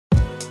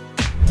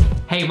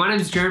Hey, my name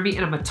is Jeremy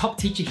and I'm a top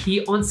teacher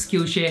here on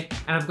Skillshare,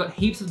 and I've got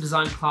heaps of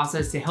design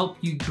classes to help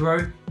you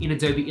grow in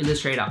Adobe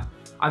Illustrator.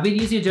 I've been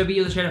using Adobe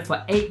Illustrator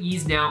for 8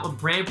 years now on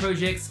brand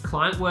projects,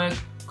 client work,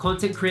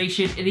 content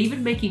creation, and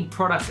even making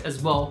products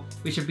as well,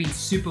 which have been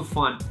super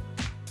fun.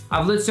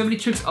 I've learned so many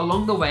tricks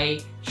along the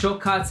way,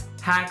 shortcuts,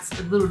 hacks,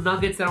 and little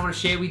nuggets that I want to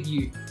share with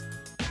you.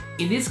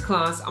 In this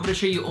class, I'm going to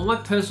show you all my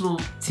personal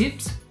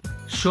tips,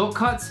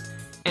 shortcuts,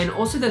 and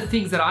also the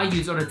things that I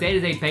use on a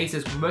day-to-day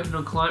basis when working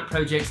on client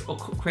projects or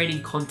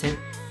creating content.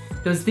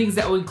 Those things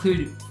that will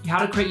include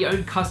how to create your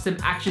own custom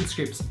action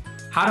scripts,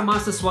 how to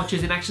master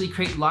swatches and actually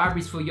create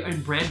libraries for your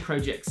own brand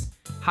projects,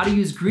 how to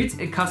use grids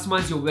and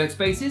customize your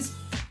workspaces,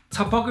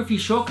 typography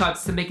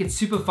shortcuts to make it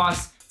super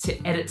fast to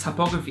edit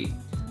typography,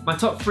 my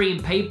top free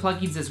and paid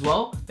plugins as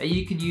well that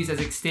you can use as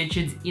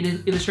extensions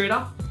in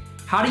Illustrator,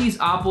 how to use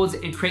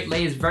artboards and create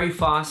layers very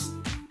fast,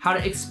 how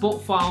to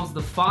export files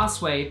the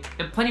fast way,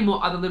 and plenty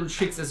more other little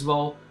tricks as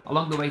well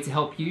along the way to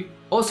help you.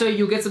 Also,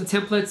 you'll get some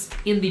templates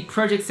in the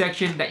project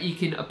section that you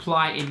can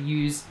apply and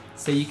use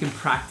so you can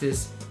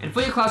practice. And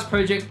for your class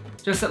project,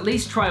 just at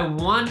least try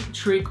one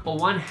trick or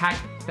one hack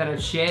that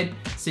I've shared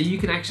so you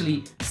can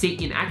actually see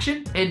it in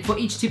action. And for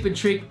each tip and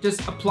trick,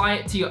 just apply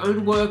it to your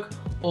own work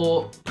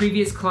or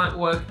previous client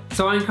work.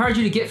 So I encourage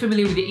you to get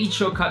familiar with each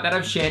shortcut that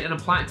I've shared and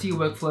apply it to your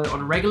workflow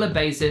on a regular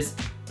basis.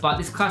 But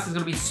this class is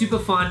going to be super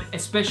fun,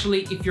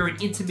 especially if you're an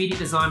intermediate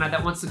designer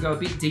that wants to go a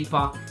bit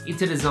deeper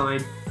into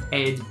design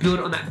and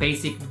build on that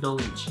basic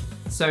knowledge.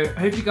 So I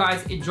hope you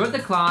guys enjoyed the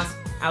class.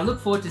 I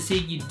look forward to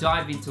seeing you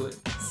dive into it.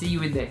 See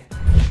you in there.